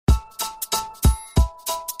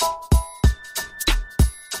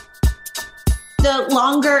The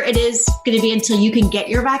longer it is going to be until you can get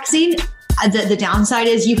your vaccine, the downside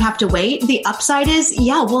is you have to wait. The upside is,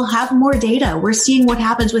 we'll have more data. We're seeing what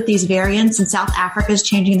happens with these variants, and South Africa is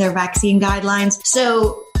changing their vaccine guidelines.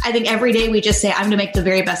 So I think every day we just say, I'm going to make the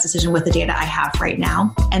very best decision with the data I have right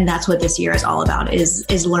now. And that's what this year is all about,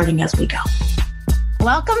 is learning as we go.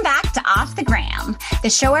 Welcome back to Off the Gram, the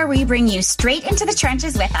show where we bring you straight into the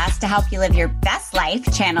trenches with us to help you live your best life,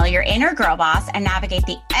 channel your inner girl boss, and navigate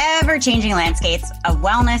the ever-changing landscapes of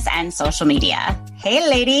wellness and social media. Hey,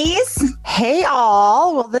 ladies. Hey,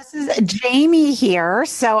 all. Well, this is Jamie here.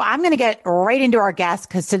 So I'm going to get right into our guest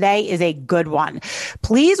because today is a good one.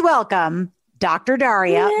 Please welcome Dr.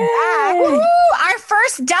 Daria back. Ooh, our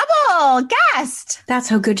first double guest. That's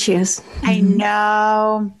how good she is. I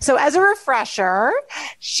know. So as a refresher,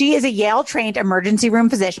 she is a Yale-trained emergency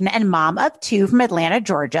room physician and mom of two from Atlanta,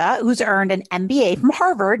 Georgia, who's earned an MBA from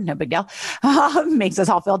Harvard. No big deal. Makes us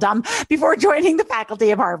all feel dumb. Before joining the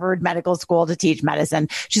faculty of Harvard Medical School to teach medicine.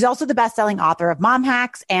 She's also the best-selling author of Mom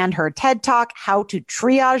Hacks, and her TED Talk, How to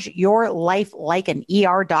Triage Your Life Like an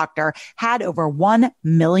ER Doctor, had over 1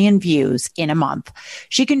 million views in a month.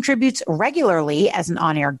 She contributes regularly as an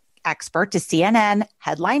on-air expert to CNN,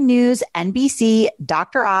 Headline News, NBC,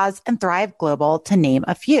 Dr. Oz, and Thrive Global, to name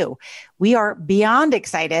a few. We are beyond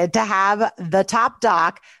excited to have the top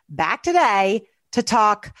doc back today to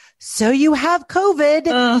talk, so you have COVID,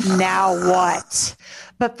 now what?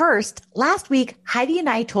 But first, last week, Heidi and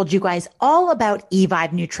I told you guys all about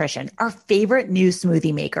Evive Nutrition, our favorite new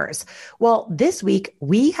smoothie makers. Well, this week,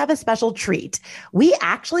 we have a special treat. We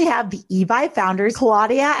actually have the Evive founders,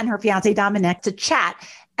 Claudia and her fiance, Dominic, to chat.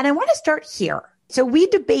 And I want to start here. So we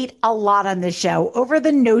debate a lot on this show over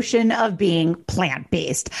the notion of being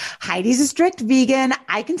plant-based. Heidi's a strict vegan.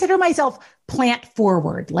 I consider myself plant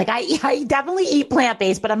forward. Like I definitely eat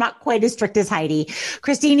plant-based, but I'm not quite as strict as Heidi.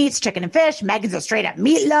 Christine eats chicken and fish. Megan's a straight up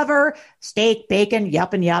meat lover, steak, bacon,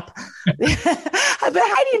 yup and yup. But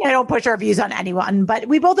Heidi and I don't push our views on anyone, but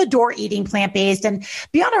we both adore eating plant-based. And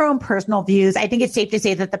beyond our own personal views, I think it's safe to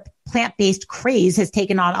say that the plant-based craze has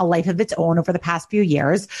taken on a life of its own over the past few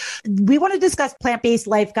years. We want to discuss plant-based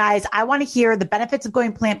life, guys. I want to hear the benefits of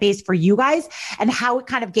going plant-based for you guys and how it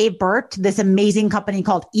kind of gave birth to this amazing company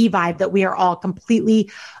called Evive that we are all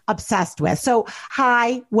completely obsessed with. So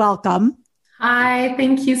hi, welcome. Hi,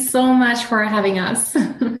 thank you so much for having us.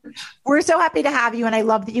 We're so happy to have you. And I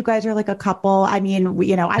love that you guys are like a couple. I mean,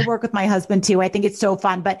 I work with my husband too. I think it's so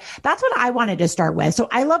fun, but that's what I wanted to start with. So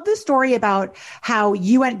I love the story about how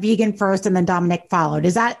you went vegan first and then Dominic followed.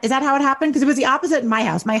 Is that how it happened? Because it was the opposite in my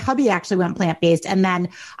house. My hubby actually went plant-based and then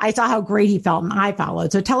I saw how great he felt and I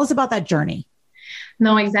followed. So tell us about that journey.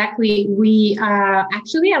 No, exactly. We I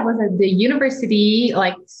was at the university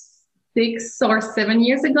like 6 or 7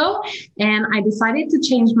 years ago, and I decided to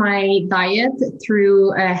change my diet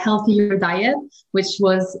through a healthier diet, which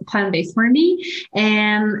was plant-based for me.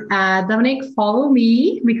 And Dominic followed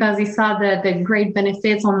me because he saw the great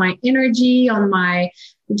benefits on my energy, on my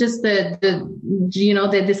just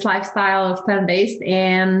this lifestyle of plant-based.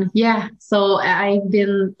 And so I've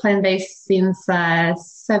been plant-based since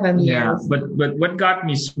 7 years. Yeah, but what got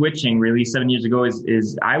me switching really 7 years ago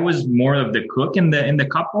is I was more of the cook in the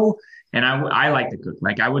couple. And I like to cook.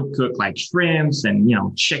 Like I would cook like shrimps and,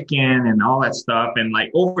 chicken and all that stuff. And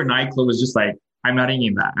like overnight, Chloe was just like, I'm not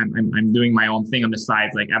eating that. I'm doing my own thing on the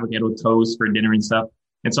sides, like avocado toast for dinner and stuff.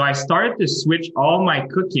 And so I started to switch all my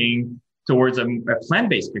cooking towards a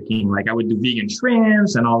plant-based cooking. Like I would do vegan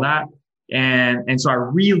shrimps and all that. And so I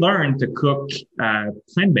relearned to cook,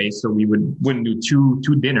 plant-based. So we wouldn't do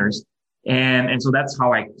two dinners. And so that's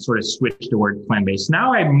how I sort of switched towards plant-based.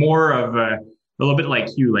 Now I'm more of a little bit like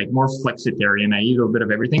you, like more flexitarian. I eat a little bit of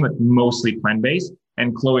everything, but mostly plant-based.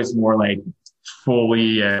 And Chloe is more like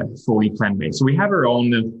fully plant-based. So we have our own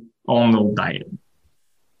little diet.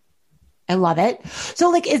 I love it. So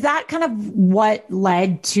like, is that kind of what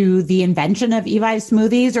led to the invention of Evive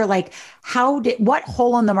smoothies, or like what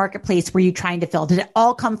hole in the marketplace were you trying to fill? Did it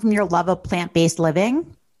all come from your love of plant-based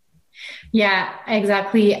living? Yeah,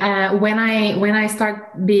 exactly. When I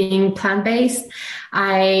start being plant-based,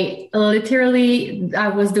 I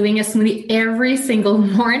was doing a smoothie every single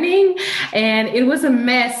morning, and it was a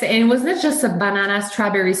mess. And it was not just a banana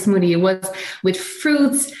strawberry smoothie. It was with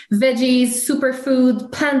fruits, veggies,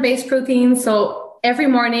 superfood, plant-based protein. So every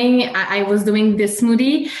morning I was doing this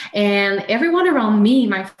smoothie, and everyone around me,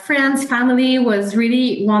 my friends, family, was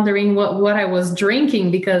really wondering what I was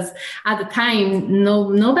drinking, because at the time,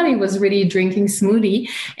 nobody was really drinking smoothie.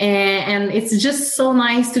 And it's just so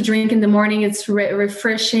nice to drink in the morning. It's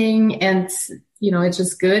refreshing, and it's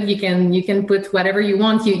just good. You can put whatever you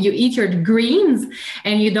want. You eat your greens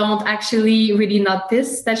and you don't actually really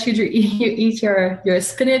notice that you eat your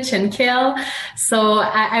spinach and kale. So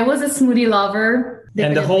I was a smoothie lover.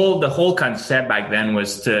 Definitely. And the whole concept back then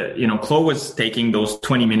was to, Chloe was taking those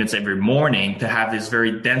 20 minutes every morning to have this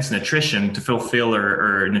very dense nutrition to fulfill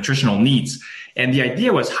her nutritional needs. And the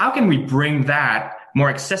idea was, how can we bring that more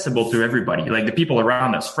accessible to everybody, like the people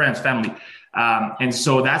around us, friends, family. And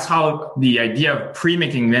so that's how the idea of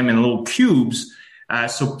pre-making them in little cubes,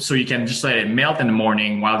 so you can just let it melt in the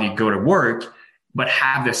morning while you go to work, but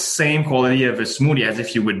have the same quality of a smoothie as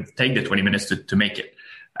if you would take the 20 minutes to make it.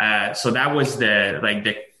 So that was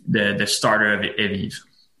the starter of Evive.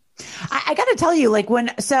 I got to tell you,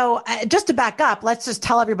 just to back up, let's just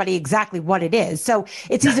tell everybody exactly what it is. So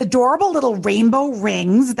it's these adorable little rainbow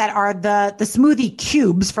rings that are the smoothie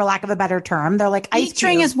cubes, for lack of a better term. They're like ice Each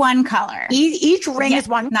ring is one color. Each ring is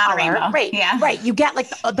one not color. A rainbow. Right. Yeah. Right. You get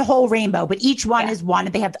the whole rainbow, but each one is one.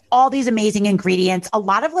 And they have all these amazing ingredients, a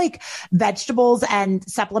lot of vegetables and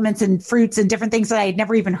supplements and fruits and different things that I had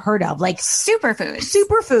never even heard of, like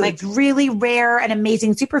superfoods, really rare and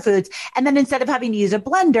amazing superfoods. And then instead of having to use a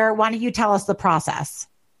blender, why don't you tell us the process?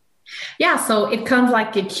 Yeah, so it comes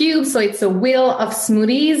like a cube. So it's a wheel of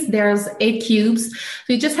smoothies. There's 8 cubes.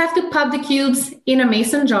 So you just have to pop the cubes in a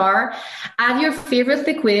mason jar. Add your favorite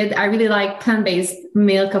liquid. I really like plant-based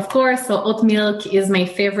milk, of course. So oat milk is my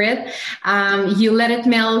favorite. You let it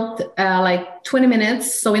melt 20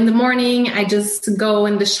 minutes. So in the morning, I just go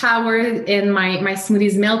in the shower and my smoothie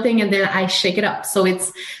is melting, and then I shake it up. So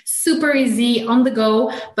it's super easy on the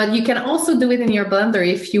go, but you can also do it in your blender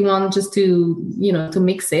if you want just to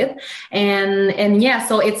mix it. And yeah,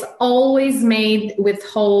 so it's always made with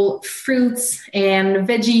whole fruits and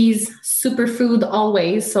veggies, superfood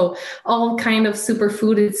always. So all kind of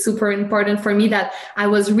superfood is super important for me, that I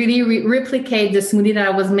was really replicate the smoothie that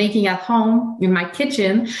I was making at home in my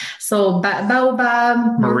kitchen. So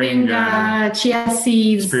baobab, moringa, chia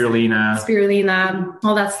seeds, spirulina,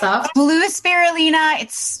 all that stuff. Blue spirulina.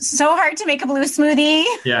 It's so hard to make a blue smoothie.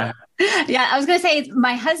 Yeah. Yeah, I was going to say,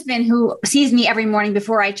 my husband, who sees me every morning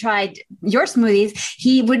before I tried your smoothies,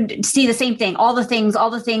 he would see the same thing, all the things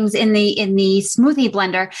in the smoothie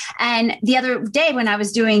blender. And the other day when I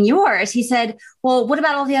was doing yours, he said, well, what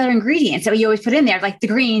about all the other ingredients that you always put in there, like the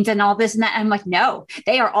greens and all this and that? And I'm like, no,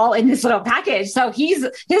 they are all in this little package. So his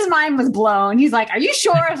mind was blown. He's like, are you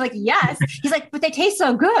sure? I was like, yes. He's like, but they taste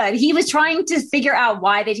so good. He was trying to figure out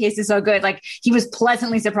why they tasted so good. Like, he was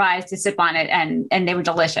pleasantly surprised to sip on it, and they were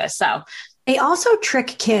delicious. So they also trick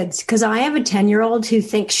kids, because I have a 10-year-old who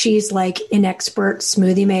thinks she's like an expert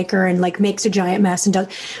smoothie maker and makes a giant mess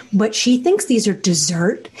but she thinks these are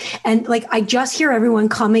dessert. And I just hear everyone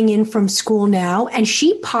coming in from school now, and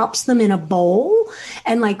she pops them in a bowl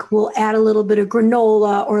and we'll add a little bit of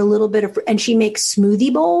granola or a little bit of, and she makes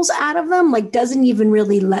smoothie bowls out of them, doesn't even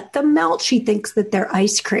really let them melt. She thinks that they're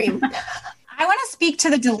ice cream. I want to speak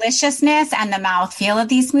to the deliciousness and the mouthfeel of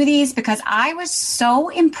these smoothies, because I was so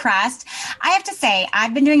impressed. I have to say,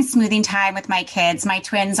 I've been doing smoothie time with my kids. My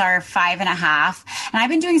twins are 5.5, and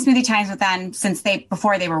I've been doing smoothie times with them since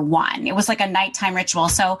before they were 1. It was like a nighttime ritual.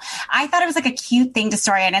 So I thought it was like a cute thing to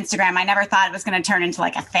story on Instagram. I never thought it was going to turn into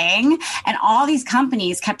a thing. And all these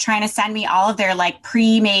companies kept trying to send me all of their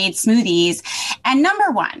pre-made smoothies. And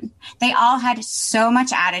number one, they all had so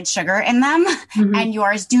much added sugar in them, and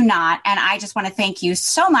yours do not. And I just want to thank you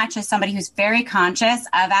so much, as somebody who's very conscious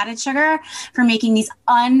of added sugar, for making these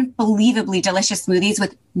unbelievably delicious smoothies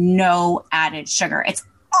with no added sugar. It's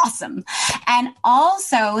awesome. And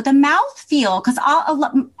also the mouthfeel, because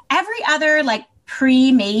every other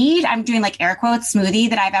pre-made, I'm doing air quotes, smoothie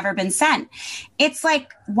that I've ever been sent, it's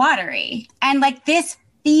watery. And this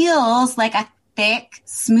feels like a thick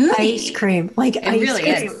smoothie. Ice cream. It really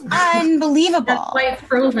is. Unbelievable. That's why it's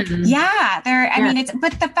frozen. Yeah. I mean,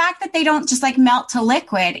 but the fact that they don't just melt to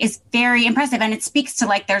liquid is very impressive. And it speaks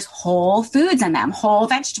to there's whole foods in them, whole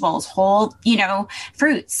vegetables, whole,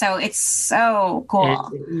 fruits. So it's so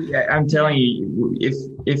cool. I'm telling you,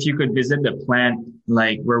 if you could visit the plant,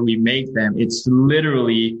 where we make them, it's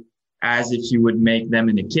literally as if you would make them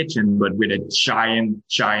in the kitchen, but with a giant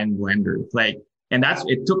blender. And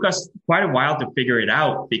it took us quite a while to figure it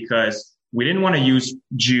out, because we didn't want to use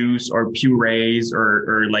juice or purees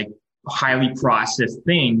or highly processed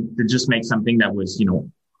thing to just make something that was,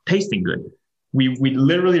 tasting good. We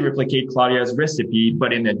literally replicate Claudia's recipe,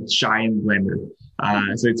 but in a giant blender.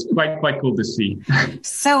 So it's quite cool to see.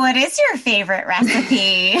 So what is your favorite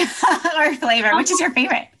recipe or flavor? Which is your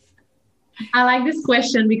favorite? I like this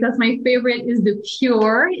question because my favorite is the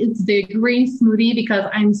pure. It's the green smoothie because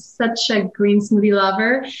I'm such a green smoothie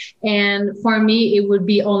lover. And for me, it would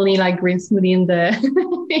be only like green smoothie in the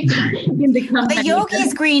in the company. The Yogi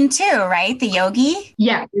is green too, right? The Yogi?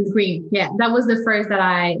 Yeah, it's green. Yeah, that was the first that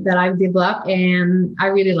I've developed, and I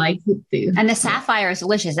really liked it too. And the sapphire is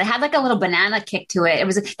delicious. It had like a little banana kick to it.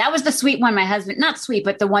 That was the sweet one. My husband, not sweet,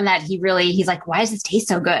 but the one that he's like, why does this taste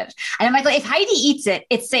so good? And I'm like, if Heidi eats it,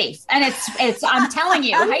 it's safe. And it's I'm telling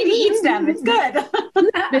you, Heidi eats them. It's good.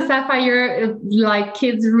 The sapphire, like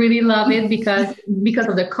kids really love it because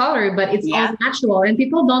of the color, but it's all natural. And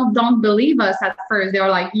people don't believe us at first. They're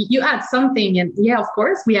like, you add something, and yeah, of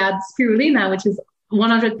course we add spirulina, which is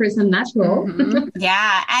 100% natural. Mm-hmm.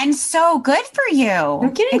 Yeah, and so good for you.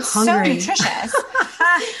 I'm getting hungry. So nutritious.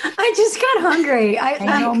 I just got hungry.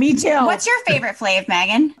 I know, me too. What's your favorite flavor,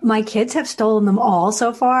 Megan? My kids have stolen them all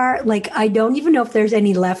so far. Like, I don't even know if there's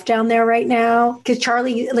any left down there right now. Because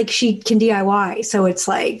Charlie, like, she can DIY. So it's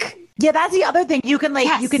like... Yeah, that's the other thing. You can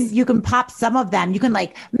you can pop some of them. You can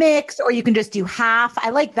like mix, or you can just do half. I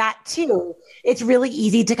like that too. It's really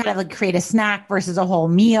easy to kind of like create a snack versus a whole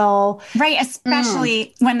meal. Right,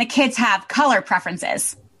 especially when the kids have color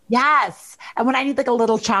preferences. Yes. And when I need like a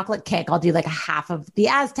little chocolate kick, I'll do like a half of the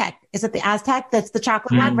Aztec. Is it the Aztec? That's the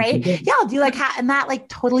chocolate one, right? Yeah, I'll do like half, and that like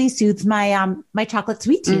totally soothes my my chocolate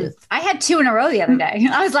sweet tooth. I had 2 in a row the other day.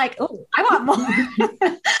 I was like, oh, I want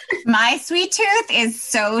more. My sweet tooth is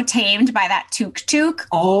so tamed by that tuk.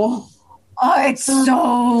 Oh, it's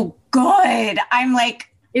so good. I'm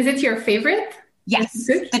like, is it your favorite? Yes.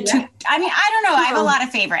 The tuk. I mean, I don't know. I have a lot of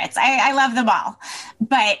favorites. I love them all,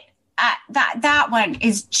 but that one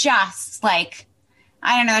is just like,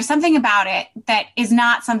 I don't know. There's something about it that is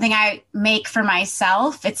not something I make for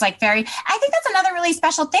myself. It's like I think that's another really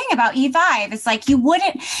special thing about E5. It's like you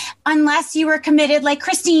wouldn't, unless you were committed like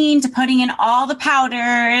Christine to putting in all the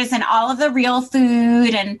powders and all of the real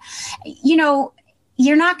food. And, you know,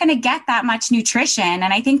 you're not going to get that much nutrition. And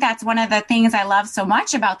I think that's one of the things I love so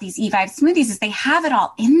much about these E5 smoothies is they have it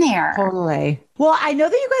all in there. Totally. Well, I know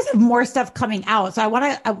that you guys have more stuff coming out. So I want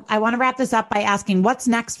to wrap this up by asking what's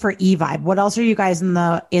next for E5? What else are you guys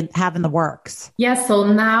have in the works? Yeah.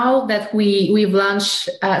 So now that we've launched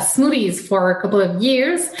smoothies for a couple of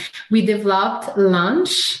years, we developed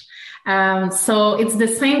lunch. So it's the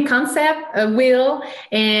same concept, wheel,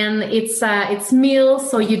 and it's meal.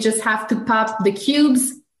 So you just have to pop the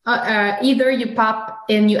cubes. Either you pop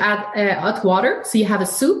and you add hot water, so you have a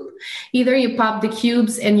soup. Either you pop the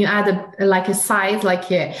cubes and you add a size like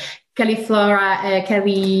cauliflower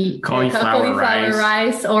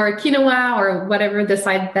rice or quinoa or whatever the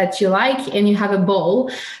side that you like, and you have a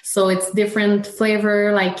bowl. So it's different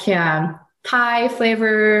flavor like Thai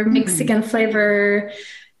flavor, Mexican flavor.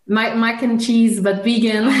 Mac and cheese, but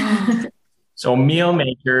vegan. So meal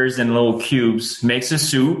makers and little cubes makes a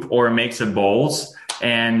soup or makes a bowls,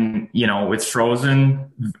 and you know it's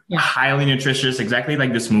frozen, highly nutritious, exactly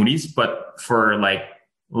like the smoothies, but for like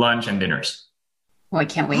lunch and dinners. Oh, I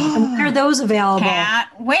can't wait. When are those available? Can't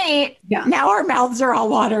wait. Yeah. Now our mouths are all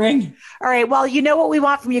watering. All right. Well, you know what we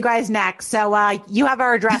want from you guys next. So you have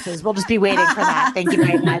our addresses. We'll just be waiting for that. Thank you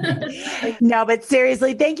very much. No, but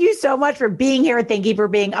seriously, thank you so much for being here. Thank you for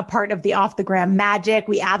being a part of the Off the Gram magic.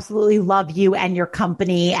 We absolutely love you and your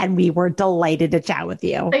company, and we were delighted to chat with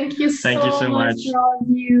you. Thank you so much for all of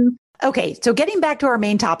you. Okay, so getting back to our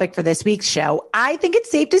main topic for this week's show, I think it's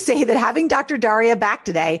safe to say that having Dr. Daria back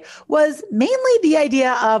today was mainly the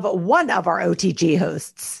idea of one of our OTG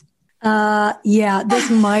hosts. Yeah, this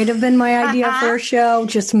might have been my idea for a show,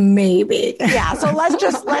 just maybe. Yeah, so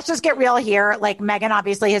let's just get real here. Like Megan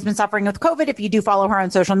obviously has been suffering with COVID. If you do follow her on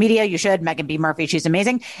social media, you should. Megan B. Murphy, she's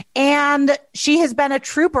amazing. And she has been a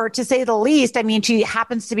trooper to say the least. I mean, she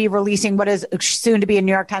happens to be releasing what is soon to be a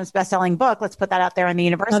New York Times bestselling book. Let's put that out there in the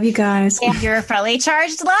universe. Love you guys. And Your Fully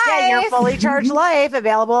Charged Life. Yeah, Your Fully Charged Life,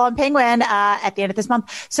 available on Penguin at the end of this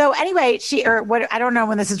month. So anyway, I don't know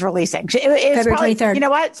when this is releasing. It's February 23rd. You know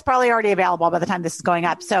what? It's probably already available by the time this is going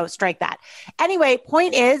up. So strike that. Anyway,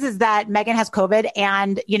 point is that Megan has COVID,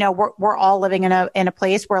 and you know, we're all living in a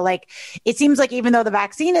place where like, it seems like even though the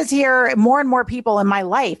vaccine is here, more and more people in my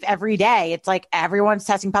life every day, it's like everyone's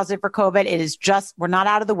testing positive for COVID. It is just, we're not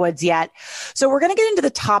out of the woods yet. So we're going to get into the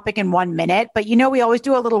topic in 1 minute, but you know, we always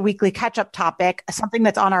do a little weekly catch up topic, something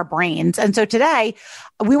that's on our brains. And so today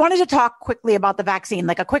we wanted to talk quickly about the vaccine,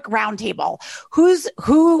 like a quick roundtable.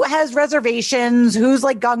 Who has reservations? Who's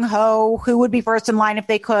like gung ho? Who would be first in line if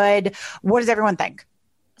they could? What does everyone think?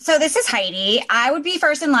 So this is Heidi. I would be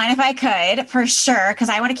first in line if I could, for sure, because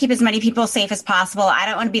I want to keep as many people safe as possible. I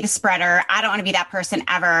don't want to be the spreader. I don't want to be that person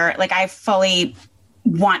ever. Like, I fully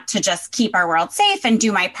want to just keep our world safe and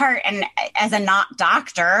do my part. And as a not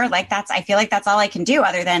doctor, like I feel like that's all I can do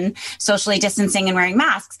other than socially distancing and wearing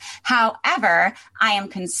masks. However, I am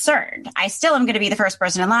concerned. I still am going to be the first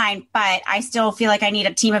person in line, but I still feel like I need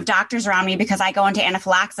a team of doctors around me because I go into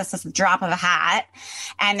anaphylaxis at the drop of a hat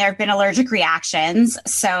and there have been allergic reactions.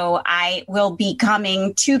 So I will be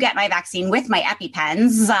coming to get my vaccine with my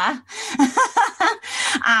EpiPens.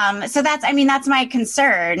 So that's my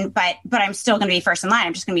concern, but I'm still going to be first in line.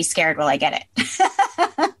 I'm just going to be scared will I get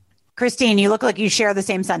it. Christine, you look like you share the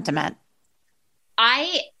same sentiment.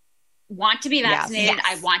 I want to be vaccinated. Yes.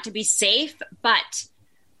 I want to be safe, but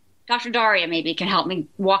Dr. Daria maybe can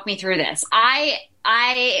walk me through this.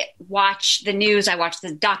 I watch the news, I watch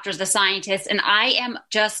the doctors, the scientists, and I am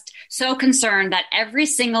just so concerned that every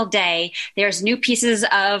single day there's new pieces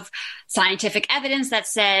of scientific evidence that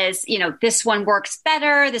says, this one works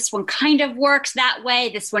better, this one kind of works that way,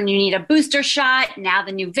 this one you need a booster shot. Now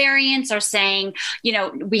the new variants are saying,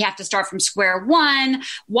 we have to start from square one.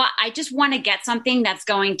 I just want to get something that's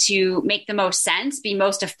going to make the most sense, be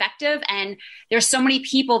most effective. And there's so many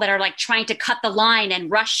people that are like trying to cut the line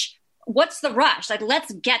and rush. What's the rush? Like,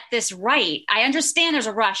 let's get this right. I understand there's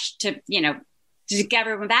a rush to get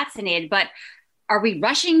everyone vaccinated, but are we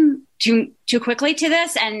rushing too quickly to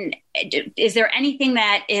this? And is there anything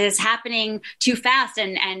that is happening too fast?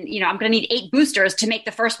 And I'm going to need 8 boosters to make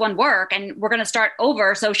the first one work, and we're going to start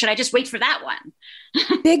over. So should I just wait for that one?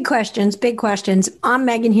 Big questions. I'm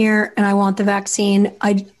Megan here, and I want the vaccine.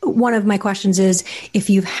 One of my questions is, if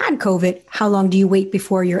you've had COVID, how long do you wait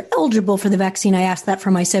before you're eligible for the vaccine? I asked that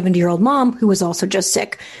for my 70-year-old mom, who was also just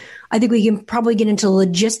sick. I think we can probably get into the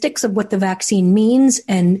logistics of what the vaccine means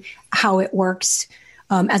and how it works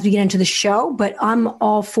as we get into the show, but I'm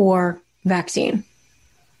all for vaccine.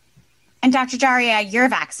 And Dr. Daria, you're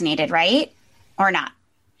vaccinated, right? Or not?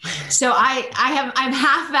 So I'm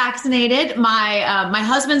half vaccinated. My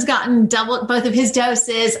husband's gotten both of his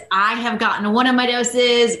doses. I have gotten one of my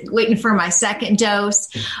doses, waiting for my second dose.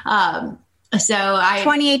 So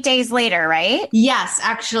 28 days later, right? Yes,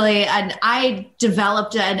 actually. And I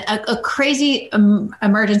developed a crazy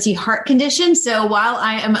emergency heart condition. So while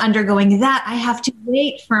I am undergoing that, I have to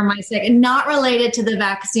wait for my second, not related to the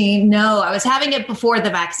vaccine. No, I was having it before the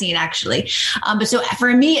vaccine, actually. But so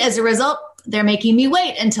for me, as a result, they're making me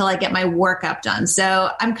wait until I get my workup done. So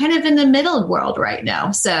I'm kind of in the middle world right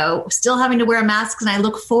now. So still having to wear masks, and I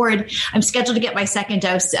look forward. I'm scheduled to get my second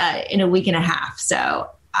dose in a week and a half. So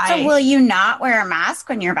will you not wear a mask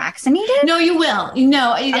when you're vaccinated? No, you will.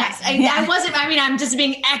 Yes. Okay. I wasn't. I'm just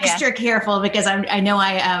being extra careful because I know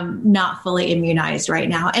I am not fully immunized right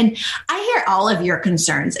now. And I hear all of your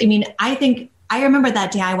concerns. I remember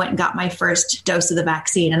that day I went and got my first dose of the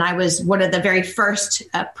vaccine, and I was one of the very first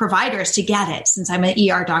providers to get it. Since I'm an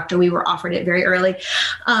ER doctor, we were offered it very early.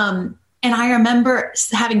 And I remember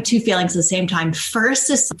having two feelings at the same time. First,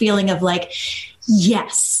 this feeling of like,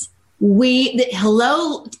 yes,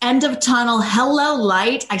 hello, end of tunnel, hello,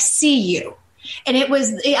 light, I see you. And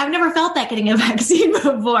I've never felt that getting a vaccine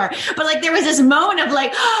before, but like there was this moment of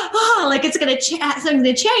like, like it's going to something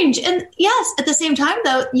to change. And yes, at the same time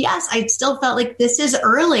though, yes, I still felt like this is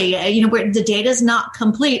early, where the data is not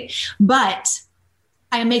complete, but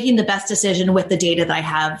I am making the best decision with the data that I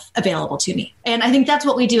have available to me. And I think that's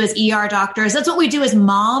what we do as ER doctors. That's what we do as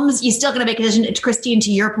moms. You're still going to make a decision. Christine,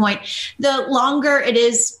 to your point, the longer it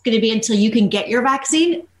is going to be until you can get your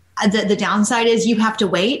vaccine, the downside is you have to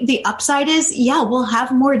wait. The upside is, we'll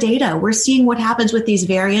have more data. We're seeing what happens with these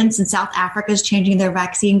variants, and South Africa is changing their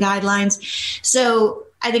vaccine guidelines. So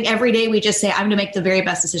I think every day we just say, I'm going to make the very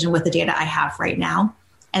best decision with the data I have right now.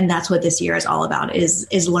 And that's what this year is all about,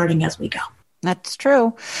 is learning as we go. That's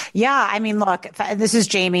true. Yeah. Look, this is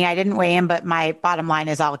Jamie. I didn't weigh in, but my bottom line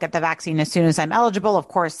is I'll get the vaccine as soon as I'm eligible. Of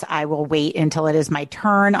course, I will wait until it is my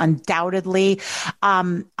turn, undoubtedly.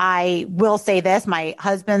 I will say this. My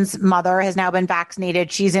husband's mother has now been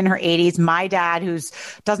vaccinated. She's in her 80s. My dad, who's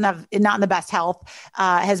not in the best health,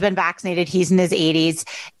 has been vaccinated. He's in his 80s.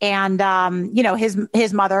 And,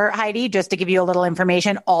 his mother, Heidi, just to give you a little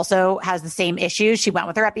information, also has the same issues. She went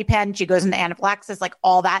with her EpiPen. She goes into anaphylaxis, like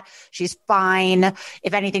all that. She's fine.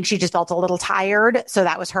 If anything, she just felt a little tired. So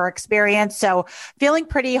that was her experience. So feeling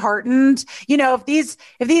pretty heartened. If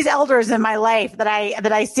these elders in my life that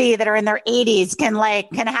I see that are in their 80s can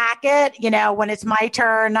hack it, when it's my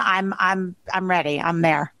turn, I'm ready. I'm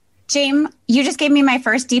there. James, you just gave me my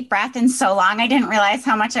first deep breath in so long. I didn't realize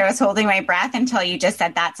how much I was holding my breath until you just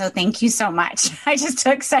said that. So thank you so much. I just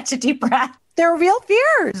took such a deep breath. They're real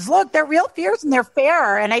fears. Look, they're real fears and they're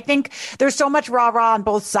fair. And I think there's so much rah-rah on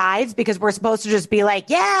both sides because we're supposed to just be like,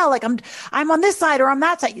 I'm on this side or on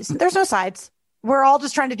that side. There's no sides. we're all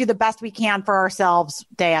just trying to do the best we can for ourselves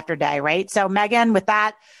day after day, right? So Megan, with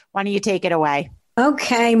that, why don't you take it away?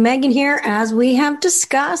 Okay, Megan here. As we have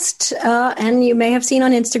discussed, and you may have seen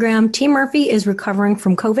on Instagram, Team Murphy is recovering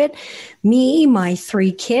from COVID. Me, my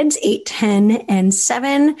 3 kids, 8, 10, and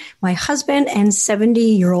 7, my husband and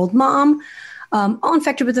 70-year-old mom, all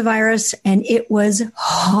infected with the virus, and it was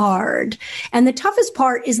hard. And the toughest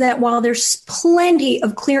part is that while there's plenty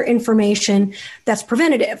of clear information that's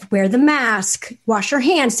preventative, wear the mask, wash your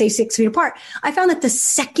hands, stay 6 feet apart, I found that the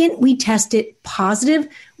second we tested positive,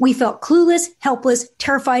 we felt clueless, helpless,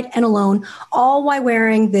 terrified, and alone, all while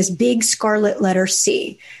wearing this big scarlet letter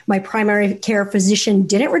C. My primary care physician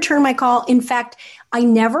didn't return my call. In fact, I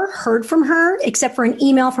never heard from her except for an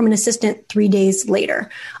email from an assistant 3 days later.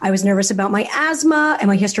 I was nervous about my asthma and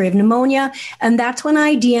my history of pneumonia. And that's when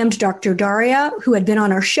I DM'd Dr. Daria, who had been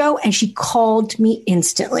on our show, and she called me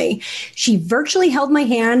instantly. She virtually held my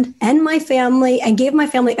hand and my family and gave my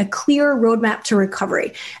family a clear roadmap to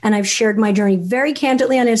recovery. And I've shared my journey very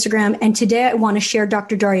candidly on Instagram. And today I want to share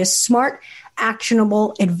Dr. Daria's smart,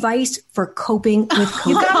 actionable advice for coping with COVID.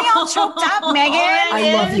 You got me all choked up, Megan.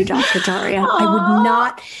 I love you, Dr. Daria. I would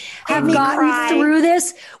not have gotten through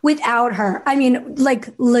this without her. I mean, like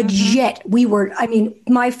legit,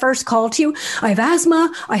 my first call to you, I have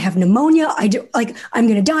asthma, I have pneumonia, I'm going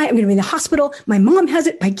to die, I'm going to be in the hospital. My mom has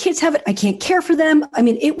it, my kids have it, I can't care for them. I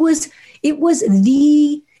mean, I don't want to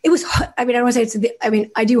say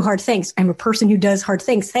I do hard things. I'm a person who does hard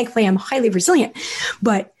things. Thankfully, I'm highly resilient,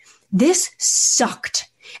 but this sucked.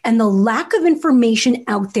 And the lack of information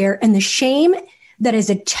out there and the shame that is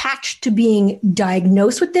attached to being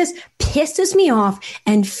diagnosed with this pisses me off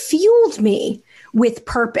and fueled me with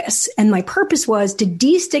purpose. And my purpose was to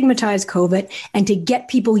destigmatize COVID and to get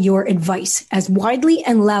people your advice as widely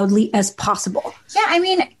and loudly as possible. Yeah, I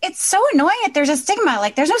mean, it's so annoying that there's a stigma.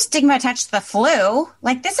 Like, there's no stigma attached to the flu.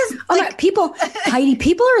 Like, this is Heidi,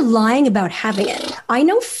 people are lying about having it. I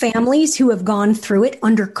know families who have gone through it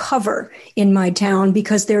undercover in my town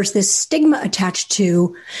because there's this stigma attached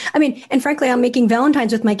to, and frankly, I'm making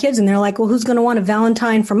Valentines with my kids and they're like, well, who's going to want a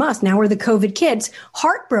Valentine from us? Now we're the COVID kids,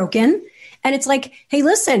 heartbroken. And it's like, hey,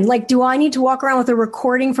 listen, do I need to walk around with a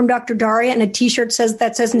recording from Dr. Daria and a t-shirt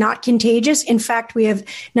that says not contagious? In fact, we have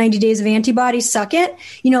 90 days of antibodies, suck it.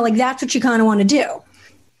 That's what you kind of want to do.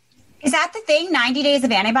 Is that the thing? 90 days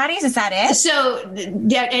of antibodies? Is that it? So,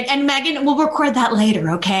 yeah, and Megan, we'll record that later,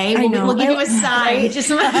 okay? We'll give you a sign. Just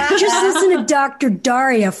listen to Dr.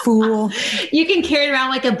 Daria, fool. You can carry it around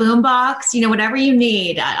like a boombox, whatever you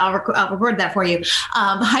need. I'll record that for you.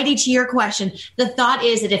 Heidi, to your question, the thought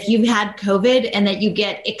is that if you've had COVID and that you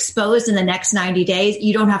get exposed in the next 90 days,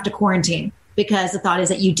 you don't have to quarantine. Because the thought is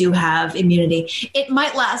that you do have immunity. It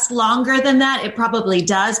might last longer than that. It probably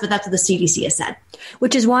does, but that's what the CDC has said.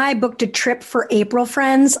 Which is why I booked a trip for April,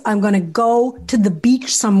 friends. I'm going to go to the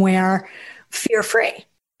beach somewhere fear-free.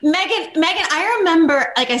 Megan, I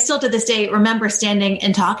remember, I still to this day remember standing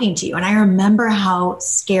and talking to you, and I remember how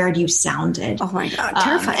scared you sounded. Oh my God,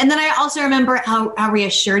 terrifying. And then I also remember how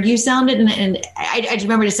reassured you sounded, and I just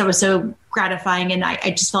remember it was so gratifying, and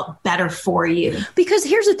I just felt better for you. Because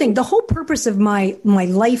here's the thing, the whole purpose of my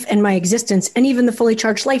life and my existence, and even the Fully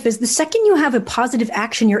Charged Life, is the second you have a positive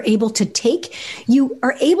action you're able to take, you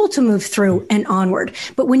are able to move through and onward.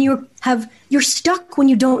 But when you're stuck when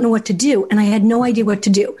you don't know what to do, and I had no idea what to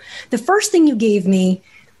do. The first thing you gave me,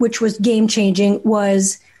 which was game-changing,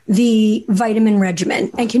 was the vitamin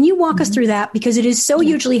regimen. And can you walk us through that? Because it is so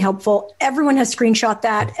hugely helpful. Everyone has screenshot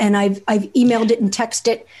that, and I've emailed it and texted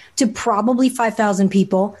it to probably 5,000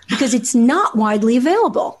 people because it's not widely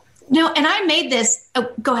available. No, and I made this.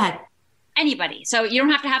 Oh, go ahead. Anybody. So you don't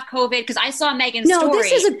have to have COVID, because I saw Megan's story. No,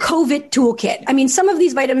 this is a COVID toolkit. Some of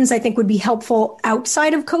these vitamins I think would be helpful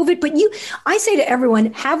outside of COVID, but I say to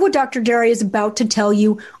everyone, have what Dr. Daria is about to tell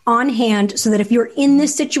you on hand so that if you're in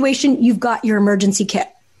this situation, you've got your emergency kit.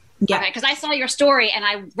 Yeah. Okay, because I saw your story and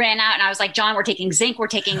I ran out and I was like, John, we're taking zinc, we're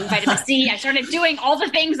taking vitamin C. I started doing all the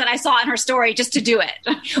things that I saw in her story just to do it.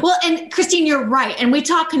 Well, and Christine, you're right. And we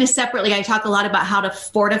talk kind of separately. I talk a lot about how to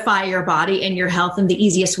fortify your body and your health in the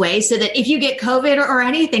easiest way so that if you get COVID or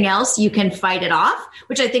anything else, you can fight it off,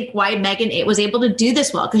 which I think why Megan was able to do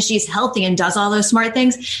this well, because she's healthy and does all those smart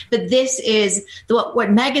things. But this is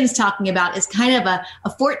what Megan's talking about is kind of a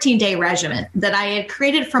 14-day regimen that I had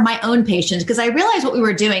created for my own patients, because I realized what we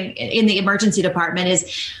were doing in the emergency department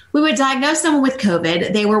is we would diagnose someone with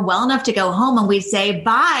COVID. They were well enough to go home and we'd say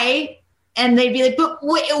bye. And they'd be like, but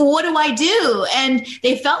what do I do? And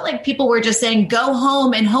they felt like people were just saying, go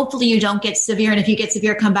home and hopefully you don't get severe. And if you get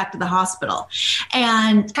severe, come back to the hospital.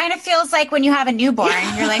 And kind of feels like when you have a newborn,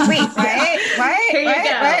 you're like, wait,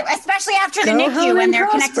 what? Especially after the NICU when they're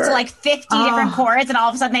connected to like 50 different cords and all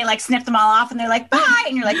of a sudden they like snip them all off and they're like, bye.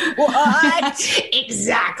 And you're like, what?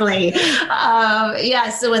 Exactly.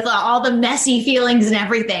 So with all the messy feelings and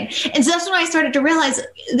everything. And so that's when I started to realize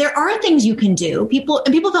there are things you can do.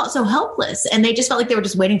 People felt so helpless and they just felt like they were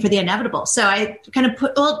just waiting for the inevitable. So I kind of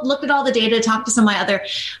looked at all the data, talked to some of my other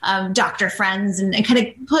doctor friends and kind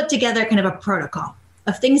of put together kind of a protocol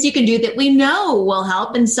of things you can do that we know will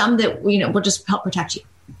help and some that will just help protect you.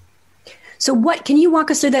 So what can you walk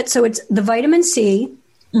us through that? So it's the vitamin C.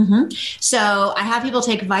 Mm-hmm. So I have people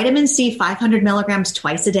take vitamin C 500 milligrams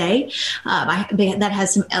twice a day. That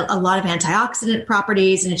has a lot of antioxidant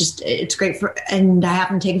properties, and it's great for. And I have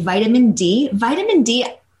them take vitamin D. Vitamin D,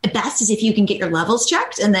 best is if you can get your levels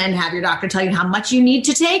checked and then have your doctor tell you how much you need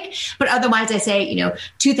to take. But otherwise, I say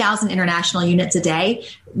 2,000 international units a day.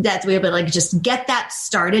 That's we'll be able to just get that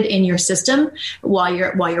started in your system while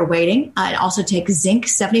you're waiting. I also take zinc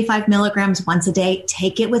 75 milligrams once a day.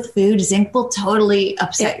 Take it with food. Zinc will totally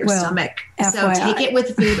upset your stomach. FYI. So take it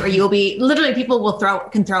with food, or you'll be literally people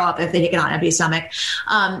can throw up if they take it on an empty stomach.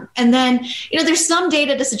 And then there's some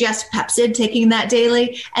data to suggest Pepcid taking that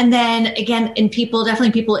daily. And then again, in people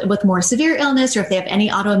with more severe illness, or if they have any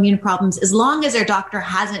autoimmune problems, as long as their doctor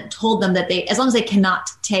hasn't told them as long as they cannot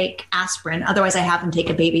take aspirin, otherwise I have them take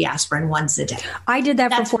a baby aspirin once a day. I did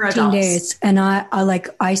that for 14 days and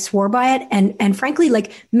I swore by it. And frankly,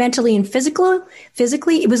 mentally and physically,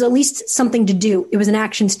 it was at least something to do. It was an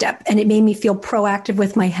action step and it made me feel proactive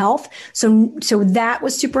with my health. So that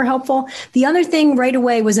was super helpful. The other thing right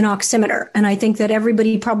away was an oximeter. And I think that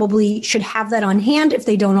everybody probably should have that on hand if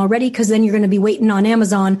they don't already, because then you're going to be waiting on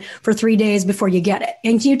Amazon for 3 days before you get it.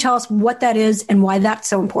 And can you tell us what that is and why that's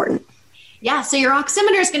so important? Yeah, so your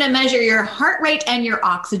oximeter is going to measure your heart rate and your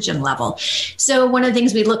oxygen level. So one of the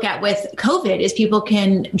things we look at with COVID is people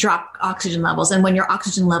can drop oxygen levels. And when your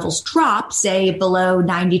oxygen levels drop, say below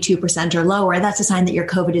 92% or lower, that's a sign that your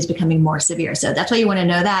COVID is becoming more severe. So that's why you want to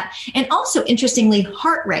know that. And also, interestingly,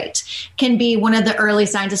 heart rate can be one of the early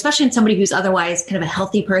signs, especially in somebody who's otherwise kind of a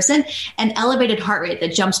healthy person. An elevated heart rate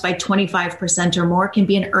that jumps by 25% or more can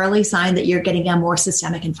be an early sign that you're getting a more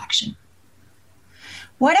systemic infection.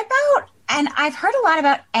 What about, and I've heard a lot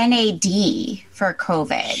about NAD for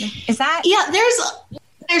COVID. Is that? Yeah,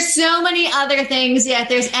 there's so many other things. Yeah,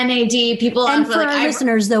 there's NAD. People and for our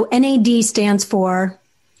listeners, though, NAD stands for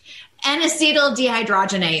N-acetyl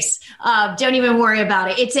dehydrogenase. Don't even worry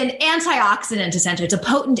about it. It's an antioxidant, essentially. It's a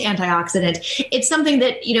potent antioxidant. It's something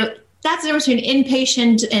that, that's the difference between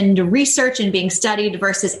inpatient and research and being studied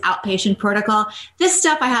versus outpatient protocol. This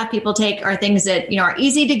stuff I have people take are things that, are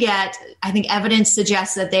easy to get. I think evidence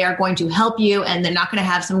suggests that they are going to help you and they're not going to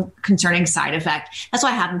have some concerning side effect. That's why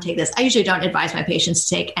I have them take this. I usually don't advise my patients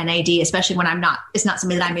to take NAD, especially when it's not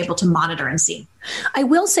something that I'm able to monitor and see. I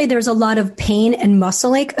will say there's a lot of pain and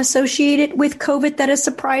muscle ache associated with COVID that is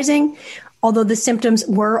surprising. Although the symptoms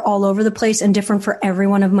were all over the place and different for every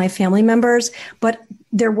one of my family members. But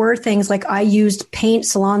there were things like I used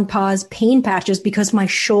Salonpas pain patches because my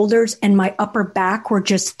shoulders and my upper back were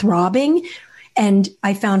just throbbing. And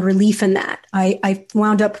I found relief in that. I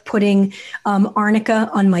wound up putting arnica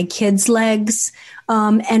on my kids' legs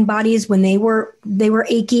and bodies when they were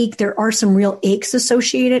achy. There are some real aches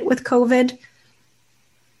associated with COVID.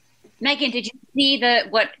 Megan, did you see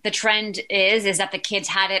what the trend is that the kids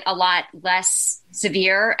had it a lot less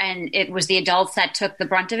severe and it was the adults that took the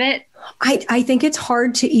brunt of it? I think it's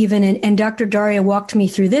hard to even, and Dr. Daria walked me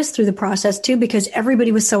through the process too, because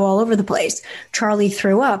everybody was so all over the place. Charlie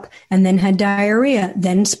threw up and then had diarrhea,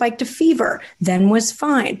 then spiked a fever, then was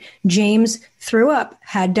fine. James threw up,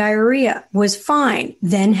 had diarrhea, was fine,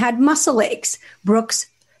 then had muscle aches. Brooks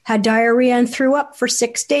had diarrhea and threw up for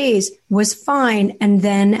 6 days, was fine, and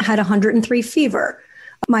then had 103 fever.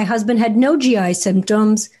 My husband had no GI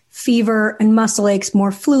symptoms, fever and muscle aches,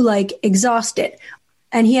 more flu-like, exhausted.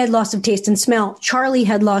 And he had loss of taste and smell. Charlie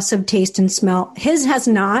had loss of taste and smell. His has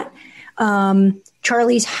not.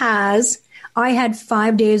 Charlie's has. I had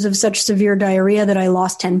 5 days of such severe diarrhea that I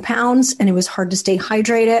lost 10 pounds, and it was hard to stay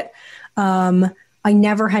hydrated. I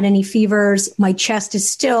never had any fevers. My chest is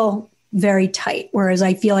still very tight, whereas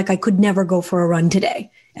I feel like I could never go for a run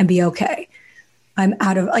today and be okay.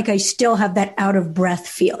 I still have that out of breath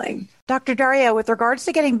feeling. Dr. Daria, with regards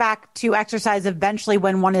to getting back to exercise eventually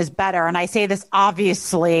when one is better, and I say this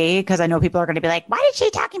obviously because I know people are going to be like, why is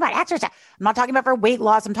she talking about exercise? I'm not talking about for weight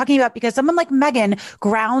loss. I'm talking about because someone like Megan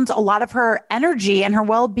grounds a lot of her energy and her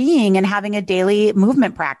well-being in having a daily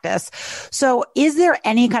movement practice. So is there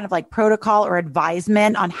any kind of like protocol or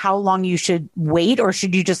advisement on how long you should wait, or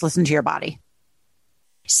should you just listen to your body?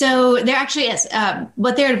 So there actually is.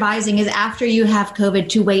 What they're advising is after you have COVID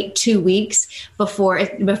to wait 2 weeks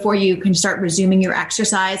before you can start resuming your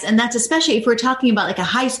exercise. And that's especially if we're talking about like a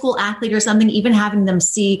high school athlete or something, even having them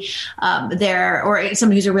see or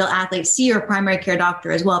somebody who's a real athlete, see your primary care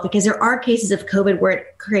doctor as well, because there are cases of COVID where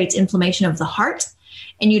it creates inflammation of the heart.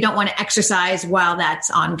 And you don't want to exercise while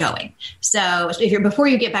that's ongoing. So before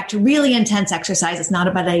you get back to really intense exercise, it's not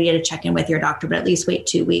a bad idea to check in with your doctor, but at least wait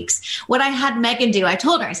 2 weeks. What I had Megan do, I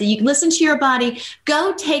told her, I said, you can listen to your body,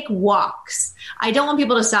 go take walks. I don't want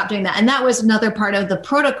people to stop doing that. And that was another part of the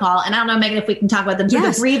protocol. And I don't know, Megan, if we can talk about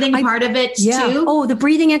the breathing part of it too. Oh, the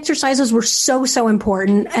breathing exercises were so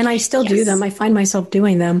important. And I still do them. I find myself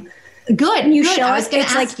doing them. Good. I was going to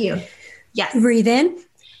ask you. Yes. Breathe in.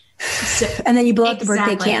 And then you blow out the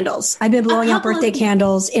birthday candles. I've been blowing out birthday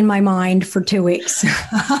candles in my mind for 2 weeks.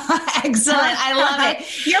 Excellent. I love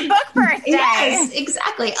it. Your book birthday. Yes,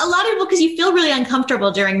 exactly. A lot of people, because you feel really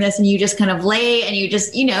uncomfortable during this and you just kind of lay and you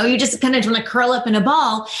just kind of want to curl up in a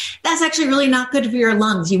ball. That's actually really not good for your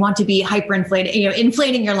lungs. You want to be hyperinflated,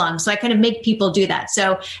 inflating your lungs. So I kind of make people do that.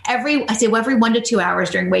 So I say every 1 to 2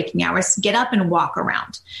 hours during waking hours, get up and walk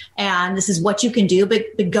around. And this is what you can do,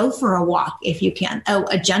 but go for a walk if you can. Oh,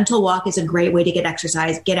 a gentle walk is a great way to get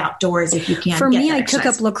exercise. Get outdoors if you can. For me, I took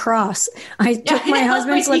up lacrosse. I took my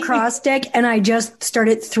husband's lacrosse stick and I just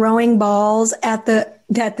started throwing balls at the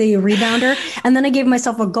rebounder. And then I gave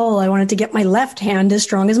myself a goal. I wanted to get my left hand as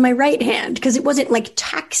strong as my right hand because it wasn't like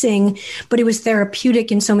taxing, but it was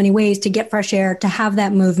therapeutic in so many ways to get fresh air, to have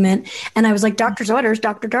that movement. And I was like, doctor's orders.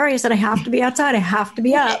 Dr. Daria said, I have to be outside. I have to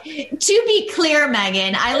be up. To be clear,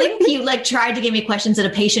 Megan, I think you tried to give me questions that a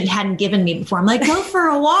patient hadn't given me before. I'm like, go for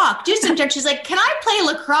a walk, do some stretch. She's like, can I play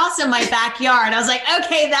lacrosse in my backyard? I was like,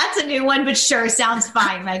 okay, that's a new one, but sure. Sounds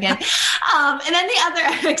fine, Megan. And then the other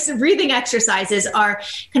breathing exercises are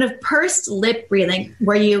kind of pursed lip breathing,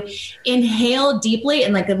 where you inhale deeply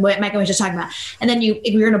and like what Megan was just talking about. And then you're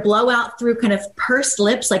going to blow out through kind of pursed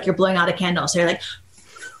lips, like you're blowing out a candle. So you're like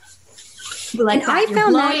I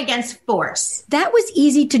found blowing against force. That was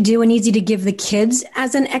easy to do and easy to give the kids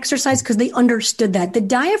as an exercise because they understood that. The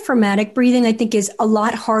diaphragmatic breathing, I think, is a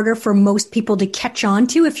lot harder for most people to catch on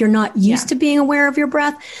to if you're not used to being aware of your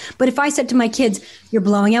breath. But if I said to my kids, you're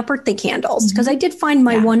blowing out birthday candles, because I did find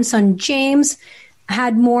my one son, James,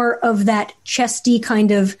 had more of that chesty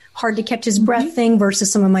kind of hard to catch his breath thing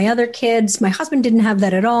versus some of my other kids. My husband didn't have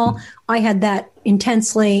that at all. I had that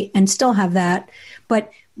intensely and still have that. But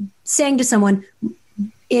saying to someone,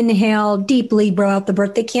 inhale deeply, blow out the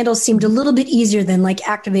birthday candles seemed a little bit easier than like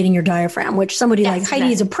activating your diaphragm, which somebody like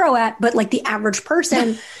Heidi is a pro at, but like the average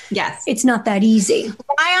person, it's not that easy.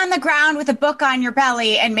 Lie on the ground with a book on your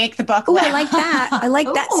belly and make the book. Oh, I like that. I like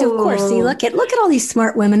that. So of course, see, look at all these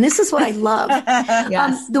smart women. This is what I love.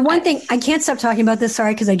 The one thing I can't stop talking about this.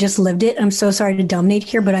 Sorry, because I just lived it. I'm so sorry to dominate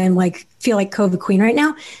here, but I am feel like COVID queen right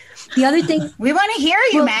now. The other thing, we want to hear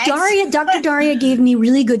you, Meg. Dr. Daria gave me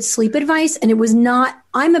really good sleep advice, and it was not,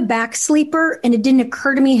 I'm a back sleeper, and it didn't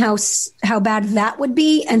occur to me how bad that would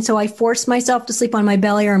be. And so I forced myself to sleep on my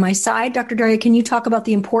belly or my side. Dr. Daria, can you talk about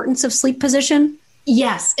the importance of sleep position?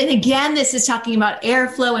 Yes. And again, this is talking about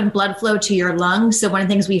airflow and blood flow to your lungs. So one of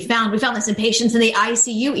the things we found this in patients in the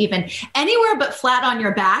ICU, even anywhere but flat on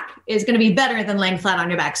your back is going to be better than laying flat on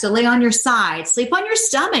your back. So lay on your side, sleep on your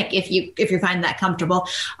stomach if you find that comfortable,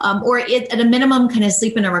 or at a minimum, kind of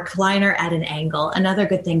sleep in a recliner at an angle. Another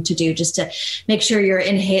good thing to do just to make sure you're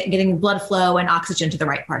getting blood flow and oxygen to the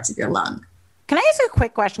right parts of your lung. Can I ask a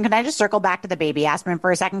quick question? Can I just circle back to the baby aspirin for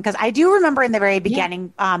a second? Because I do remember in the very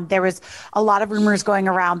beginning, there was a lot of rumors going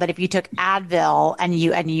around that if you took Advil and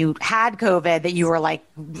you had COVID, that you were like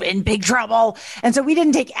in big trouble. And so we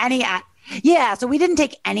didn't take any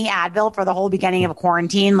Advil for the whole beginning of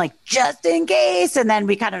quarantine, like just in case. And then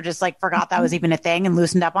we kind of just forgot that was even a thing and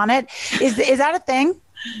loosened up on it. Is that a thing?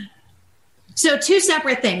 So two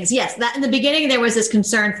separate things. Yes, that in the beginning, there was this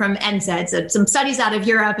concern from NSAIDs, some studies out of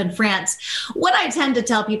Europe and France. What I tend to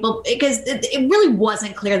tell people, because it really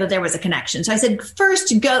wasn't clear that there was a connection. So I said,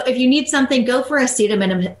 first, if you need something, go for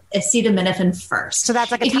acetaminophen first. So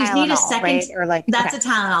that's like a if Tylenol, you need a second, right? Or like, that's a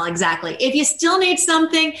Tylenol, exactly. If you still need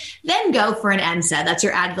something, then go for an NSAID. That's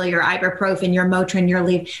your Advil, your ibuprofen, your Motrin, your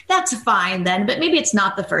Aleve. That's fine then, but maybe it's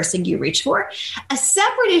not the first thing you reach for. A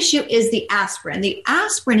separate issue is the aspirin. The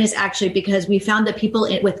aspirin is actually because we found that people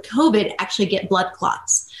with COVID actually get blood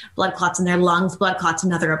clots in their lungs, blood clots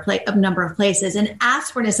in a number of places. And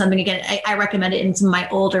aspirin is something, again, I recommend it in some of my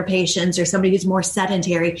older patients or somebody who's more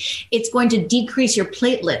sedentary. It's going to decrease your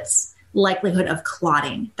platelets' likelihood of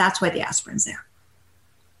clotting. That's why the aspirin's there.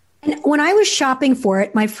 And when I was shopping for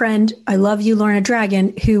it, my friend, I love you, Lorna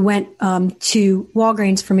Dragon, who went to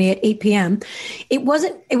Walgreens for me at 8 p.m. It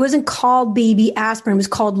wasn't called baby aspirin. It was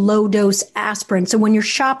called low dose aspirin. So when you're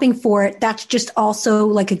shopping for it, that's just also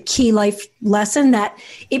like a key life lesson that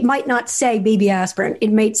it might not say baby aspirin.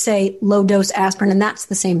 It might say low dose aspirin, and that's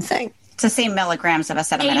the same thing. It's the same milligrams of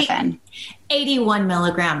acetaminophen. 81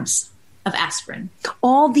 milligrams of aspirin.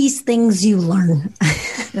 All these things you learn.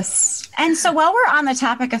 Yes. And so while we're on the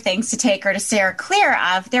topic of things to take or to steer clear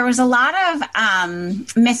of, there was a lot of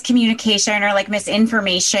miscommunication or like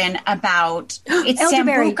misinformation about it's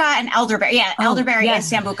elderberry. Sambuca and elderberry. Yeah, elderberry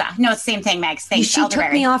is Sambuca. No, it's the same thing, Megs. Thanks, She elderberry.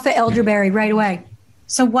 took me off of elderberry right away.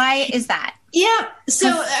 So why is that? Yeah.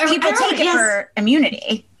 So people take it for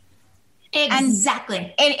immunity. Exactly.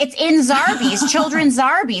 And it's in Zarbee's. Children's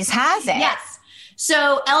Zarbee's has it. Yes.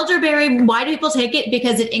 So elderberry, why do people take it?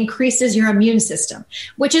 Because it increases your immune system,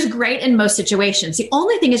 which is great in most situations. The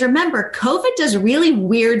only thing is, remember, COVID does really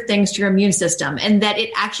weird things to your immune system, and that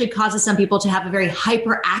it actually causes some people to have a very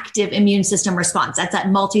hyperactive immune system response. That's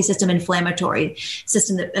that multi-system inflammatory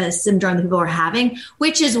syndrome that people are having,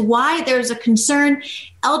 which is why there's a concern.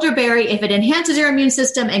 Elderberry, if it enhances your immune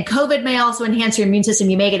system, and COVID may also enhance your immune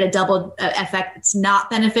system, you may get a double effect. It's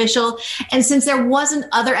not beneficial. And since there wasn't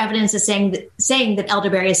other evidence saying that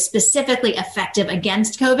elderberry is specifically effective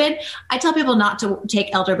against COVID, I tell people not to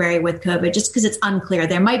take elderberry with COVID just because it's unclear.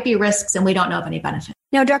 There might be risks and we don't know of any benefit.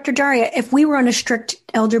 Now, Dr. Daria, if we were on a strict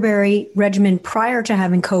elderberry regimen prior to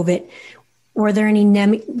having COVID, were there any,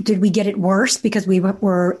 did we get it worse because we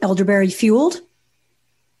were elderberry fueled?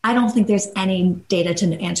 I don't think there's any data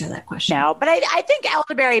to answer that question. No, but I think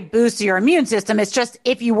elderberry boosts your immune system. It's just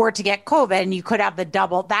if you were to get COVID and you could have the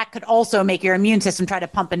double, that could also make your immune system try to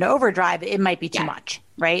pump into overdrive. It might be too much,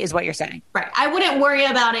 right? Is what you're saying. Right. I wouldn't worry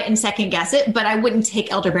about it and second guess it, but I wouldn't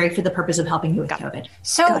take elderberry for the purpose of helping you with COVID.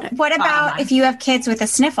 So what about if you have kids with the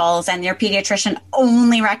sniffles and your pediatrician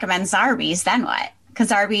only recommends Zarbee's, then what? Because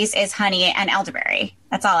Zarbee's is honey and elderberry.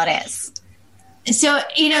 That's all it is. So,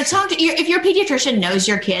 if your pediatrician knows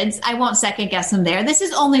your kids, I won't second guess them there. This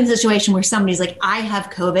is only a situation where somebody's like, I have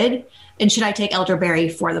COVID, and should I take elderberry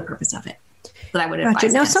for the purpose of it? That I would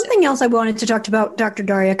advise. Now, something else I wanted to talk about, Dr.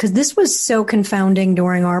 Daria, because this was so confounding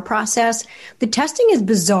during our process. The testing is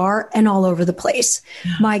bizarre and all over the place.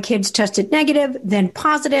 My kids tested negative, then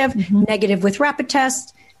positive, negative with rapid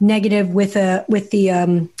test, negative with the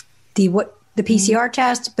PCR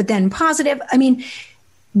test, but then positive.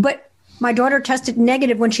 But my daughter tested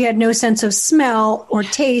negative when she had no sense of smell or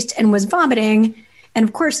taste and was vomiting. And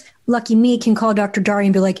of course, lucky me can call Dr. Daria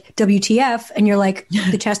and be like, WTF? And you're like,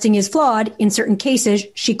 the testing is flawed. In certain cases,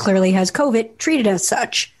 she clearly has COVID, treated as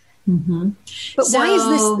such. Mm-hmm. But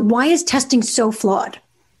why is testing so flawed?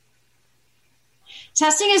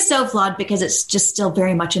 Testing is so flawed because it's just still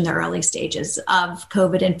very much in the early stages of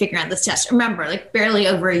COVID and figuring out this test. Remember, like barely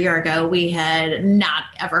over a year ago, we had not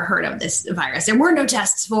ever heard of this virus. There were no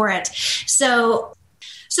tests for it. So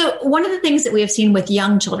one of the things that we have seen with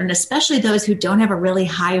young children, especially those who don't have a really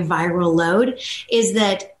high viral load, is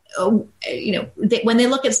that when they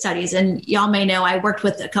look at studies, and y'all may know, I worked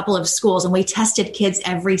with a couple of schools and we tested kids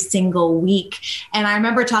every single week. And I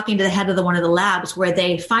remember talking to the head of one of the labs where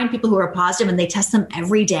they find people who are positive and they test them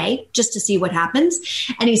every day just to see what happens.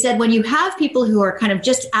 And he said, when you have people who are kind of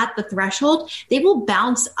just at the threshold, they will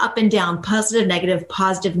bounce up and down, positive,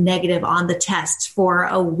 negative on the test for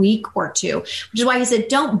a week or two, which is why he said,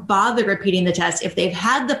 don't bother repeating the test if they've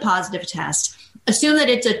had the positive test. Assume that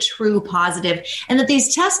it's a true positive and that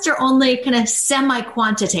these tests are only kind of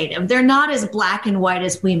semi-quantitative. They're not as black and white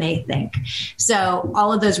as we may think. So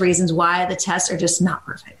all of those reasons why the tests are just not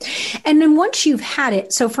perfect. And then once you've had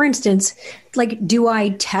it, so for instance, like, do I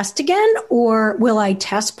test again or will I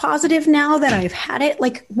test positive now that I've had it?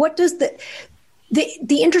 Like, what does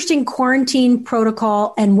the interesting quarantine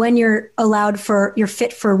protocol and when you're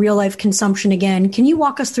fit for real life consumption again. Can you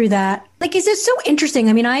walk us through that? Like, is it so interesting?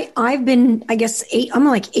 I mean, I've been, I guess, I'm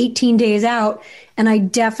like 18 days out, and I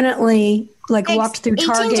definitely walked through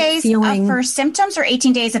Target 18 days feeling for symptoms, or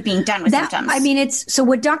 18 days of being done with symptoms? I mean, it's so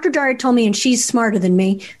what Dr. Daria told me, and she's smarter than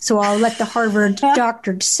me, so I'll let the Harvard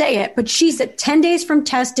doctor say it, but she's at 10 days from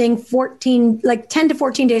testing, 10 to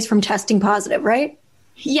 14 days from testing positive, right?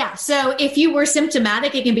 Yeah. So if you were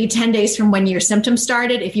symptomatic, it can be 10 days from when your symptoms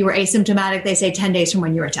started. If you were asymptomatic, they say 10 days from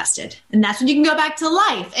when you were tested. And that's when you can go back to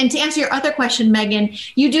life. And to answer your other question, Megan,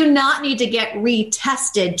 you do not need to get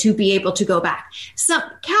retested to be able to go back. Some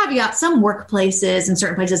caveat, some workplaces and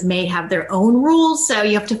certain places may have their own rules. So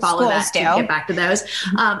you have to follow that to get back to those.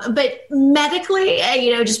 But medically,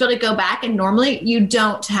 just be able to go back. And normally you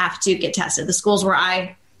don't have to get tested. The schools where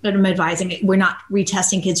I'm advising, we're not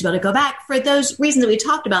retesting kids to be able to go back for those reasons that we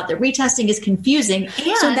talked about. That retesting is confusing.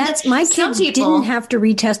 And so that's my kids didn't have to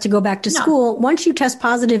retest to go back to school. Once you test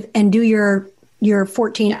positive and do your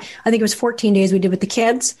 14, I think it was 14 days we did with the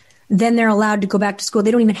kids, then they're allowed to go back to school. They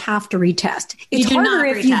don't even have to retest. It's harder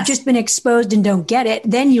if you've just been exposed and don't get it.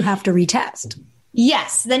 Then you have to retest.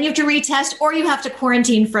 Yes, then you have to retest, or you have to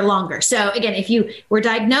quarantine for longer. So again, if you were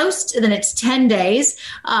diagnosed, then it's 10 days.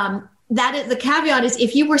 That is the caveat is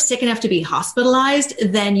if you were sick enough to be hospitalized,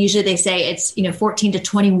 then usually they say it's 14 to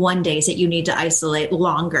 21 days that you need to isolate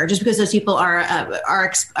longer, just because those people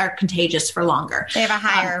are contagious for longer. They have a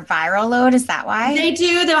higher viral load. Is that why? They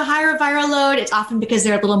do. They have a higher viral load. It's often because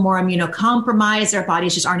they're a little more immunocompromised. Their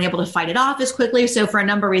bodies just aren't able to fight it off as quickly. So for a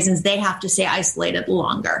number of reasons, they have to stay isolated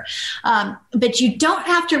longer. But you don't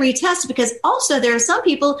have to retest, because also there are some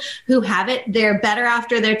people who have it. They're better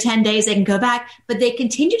after their 10 days. They can go back, but they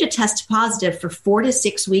continue to test positive for 4 to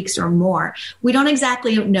 6 weeks or more. We don't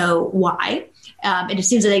exactly know why. It just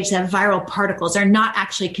seems that they just have viral particles. They're not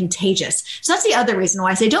actually contagious. So that's the other reason why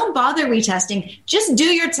I say don't bother retesting. Just do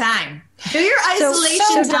your time. Do your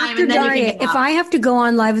isolation time. Dr. And then Daria, you can if I have to go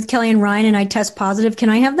on live with Kelly and Ryan and I test positive, can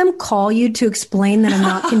I have them call you to explain that I'm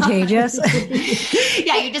not contagious?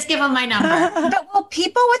 Yeah, you just give them my number. But will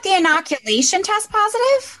people with the inoculation test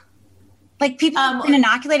positive? Like people who've been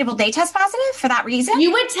inoculated, will they test positive for that reason?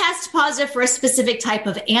 You would test positive for a specific type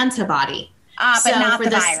of antibody. But not for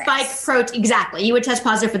the virus. Spike protein. Exactly. You would test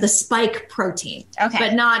positive for the spike protein. Okay.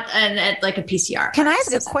 But not like a PCR. Can I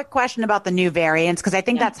ask a quick question about the new variants? Because I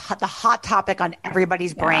think that's the hot topic on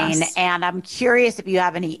everybody's brain. And I'm curious if you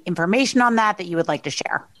have any information on that you would like to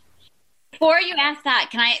share. Before you ask that,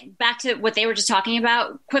 can I, back to what they were just talking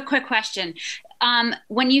about, quick question.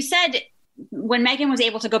 When you said, when Megan was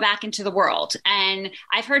able to go back into the world, and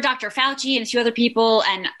I've heard Dr. Fauci and a few other people,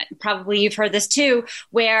 and probably you've heard this too,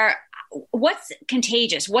 where what's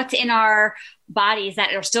contagious? What's in our bodies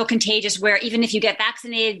that are still contagious, where even if you get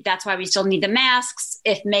vaccinated, that's why we still need the masks.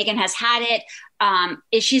 If Megan has had it,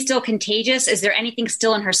 is she still contagious? Is there anything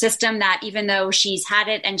still in her system that even though she's had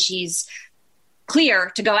it and she's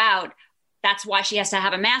clear to go out, that's why she has to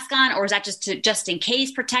have a mask on? Or is that just in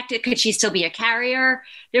case protected? Could she still be a carrier?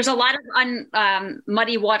 There's a lot of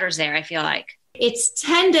muddy waters there, I feel like. It's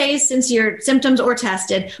 10 days since your symptoms or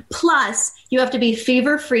tested, plus you have to be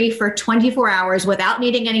fever-free for 24 hours without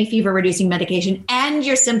needing any fever-reducing medication, and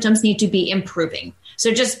your symptoms need to be improving.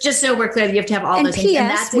 So just so we're clear, you have to have all those things. And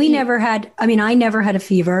that's I never had a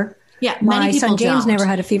fever. Yeah, my son James never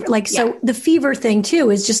had a fever. So the fever thing too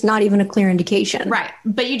is just not even a clear indication. Right.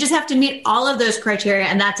 But you just have to meet all of those criteria,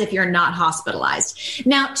 and that's if you're not hospitalized.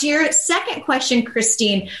 Now, to your second question,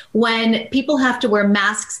 Christine, when people have to wear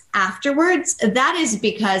masks afterwards, that is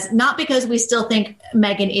not because we still think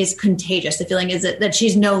Megan is contagious. The feeling is that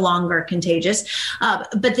she's no longer contagious, but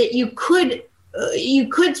that you could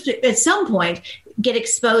at some point get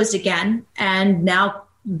exposed again and now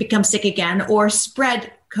become sick again or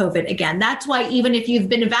spread COVID again. That's why even if you've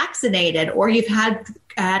been vaccinated or you've had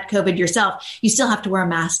COVID yourself, you still have to wear a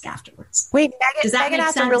mask afterwards. Wait, Megan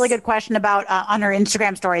asked a really good question about on her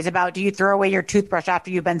Instagram stories about, do you throw away your toothbrush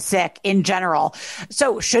after you've been sick in general?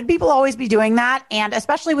 So should people always be doing that? And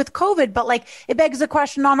especially with COVID, but it begs a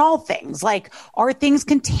question on all things. Are things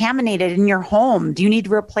contaminated in your home? Do you need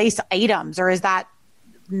to replace items, or is that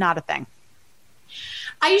not a thing?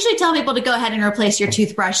 I usually tell people to go ahead and replace your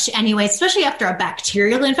toothbrush anyway, especially after a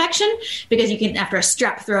bacterial infection, because you can, after a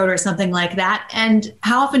strep throat or something like that. And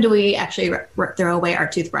how often do we actually throw away our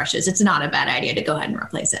toothbrushes? It's not a bad idea to go ahead and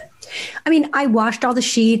replace it. I mean, I washed all the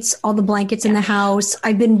sheets, all the blankets in the house.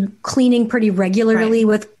 I've been cleaning pretty regularly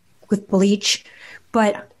with bleach.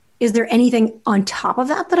 But is there anything on top of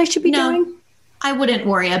that I should be doing? I wouldn't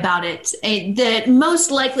worry about it. The most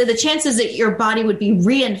likely, the chances that your body would be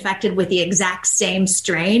reinfected with the exact same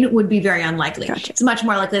strain would be very unlikely. Gotcha. It's much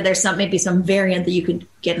more likely there's maybe some variant that you could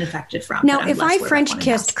get infected from. Now, if I French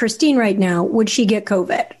kissed Christine right now, would she get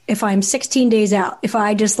COVID? If I'm 16 days out, if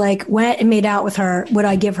I just went and made out with her, would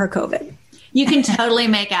I give her COVID? You can totally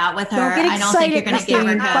make out with her. I don't think you're going to give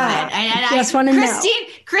her COVID. I just want to know.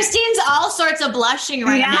 Christine's all sorts of blushing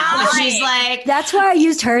right now. She's like, that's why I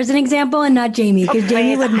used her as an example and not Jamie, because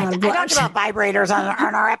Jamie would not blush. I talked about vibrators on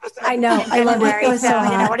our episode. I know. I love it. It was so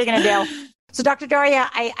hot. What are you going to do? So, Dr. Daria,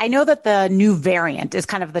 I know that the new variant is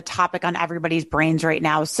kind of the topic on everybody's brains right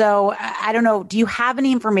now. So I don't know, do you have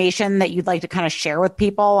any information that you'd like to kind of share with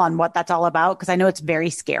people on what that's all about? Because I know it's very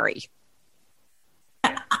scary.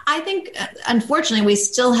 I think, unfortunately, we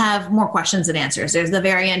still have more questions than answers. There's the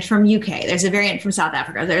variant from UK. There's a variant from South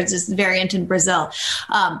Africa. There's this variant in Brazil.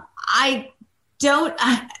 From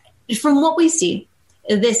what we see,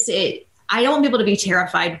 I don't want people to be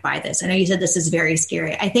terrified by this. I know you said this is very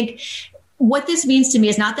scary. I think what this means to me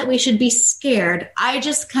is not that we should be scared. I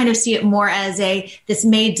just kind of see it more as this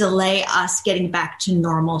may delay us getting back to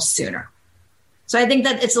normal sooner. So I think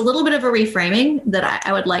that it's a little bit of a reframing that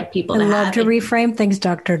I would like people to have. I love to reframe things,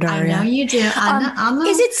 Dr. Daria. I know you do.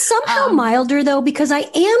 Is it somehow milder, though? Because I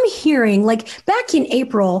am hearing, back in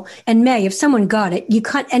April and May, if someone got it,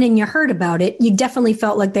 and then you heard about it, you definitely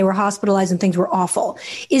felt like they were hospitalized and things were awful.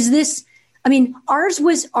 Is this, our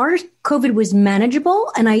COVID was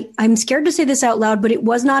manageable, and I'm scared to say this out loud, but it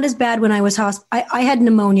was not as bad when I was I had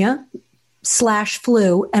pneumonia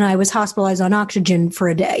 /flu, and I was hospitalized on oxygen for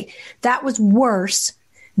a day. That was worse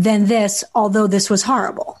than this, although this was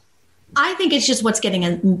horrible. I think it's just what's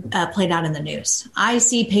getting played out in the news. I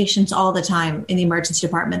see patients all the time in the emergency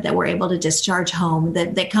department that we're able to discharge home,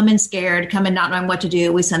 that they come in scared, come in not knowing what to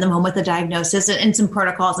do. We send them home with a diagnosis and some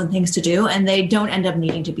protocols and things to do, and they don't end up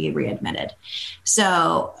needing to be readmitted.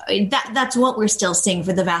 So that's what we're still seeing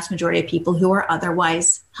for the vast majority of people who are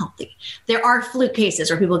otherwise healthy. There are flu cases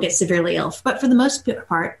where people get severely ill, but for the most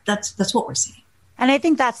part, that's what we're seeing. And I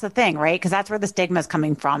think that's the thing, right? Because that's where the stigma is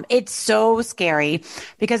coming from. It's so scary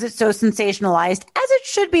because it's so sensationalized, as it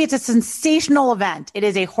should be. It's a sensational event. It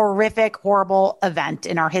is a horrific, horrible event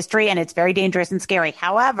in our history, and it's very dangerous and scary.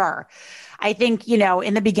 However, I think,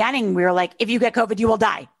 in the beginning, we were like, if you get COVID, you will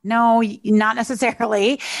die. No, not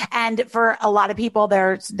necessarily. And for a lot of people,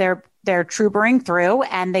 they're troopering through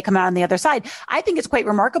and they come out on the other side. I think it's quite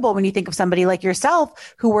remarkable when you think of somebody like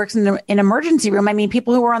yourself who works in an emergency room.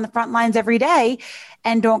 People who are on the front lines every day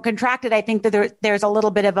and don't contract it. I think that there's a little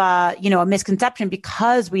bit of a misconception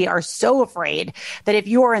because we are so afraid that if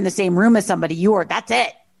you are in the same room as somebody, that's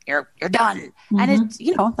it. You're done. Mm-hmm. And it's,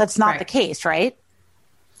 that's not the case, right?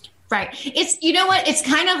 Right. It's, it's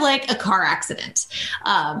kind of like a car accident.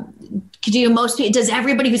 Does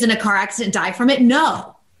everybody who's in a car accident die from it?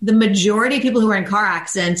 No. The majority of people who are in car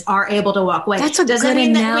accidents are able to walk away. That's a Does good that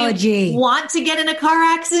mean analogy. That we want to get in a car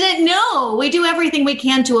accident? No, we do everything we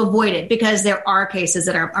can to avoid it because there are cases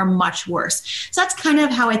that are much worse. So that's kind of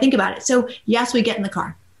how I think about it. So yes, we get in the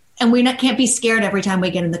car. And we can't be scared every time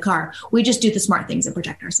we get in the car. We just do the smart things and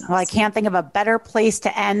protect ourselves. Well, I can't think of a better place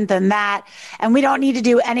to end than that. And we don't need to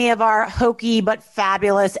do any of our hokey but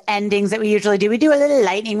fabulous endings that we usually do. We do a little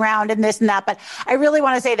lightning round and this and that. But I really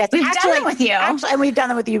want to say that we've done them with you. And we've done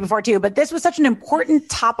them with you before too. But this was such an important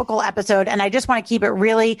topical episode. And I just want to keep it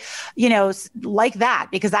really, like that,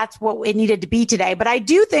 because that's what it needed to be today. But I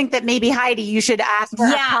do think that maybe, Heidi, you should ask for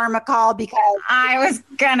a karma call because I was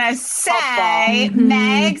going to say,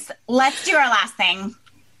 Megs, let's do our last thing.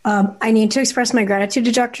 I need to express my gratitude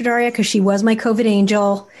to Dr. Daria because she was my COVID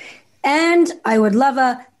angel. And I would love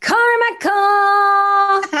a karma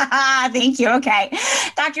call. Thank you. Okay.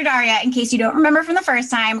 Dr. Daria, in case you don't remember from the first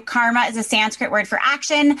time, karma is a Sanskrit word for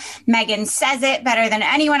action. Megan says it better than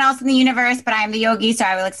anyone else in the universe, but I'm the yogi, so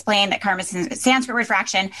I will explain that karma is a Sanskrit word for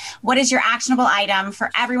action. What is your actionable item for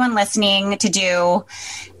everyone listening to do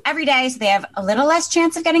every day so they have a little less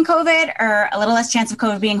chance of getting COVID or a little less chance of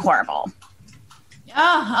COVID being horrible?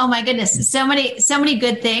 Oh my goodness. So many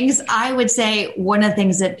good things. I would say one of the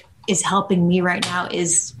things that is helping me right now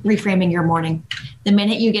is reframing your morning. The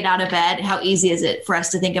minute you get out of bed, how easy is it for us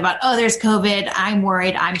to think about, there's COVID, I'm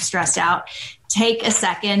worried, I'm stressed out. Take a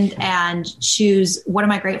second and choose, what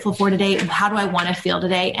am I grateful for today? How do I want to feel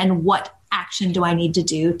today? And what action do I need to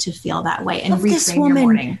do to feel that way? And reframe your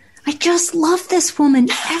morning. I just love this woman.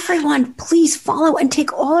 Everyone, please follow and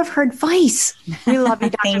take all of her advice. We love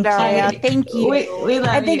you, Dr. Daria. Thank you. We love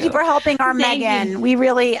and thank you for helping our Megan. We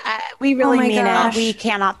really mean it. We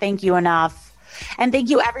cannot thank you enough. And thank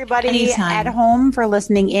you everybody Anytime. at home for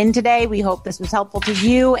listening in today. We hope this was helpful to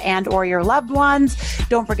you and or your loved ones.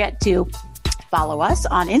 Don't forget to follow us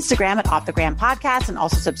on Instagram at Off the Gram Podcast and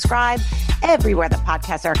also subscribe everywhere that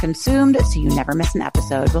podcasts are consumed so you never miss an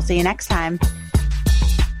episode. We'll see you next time.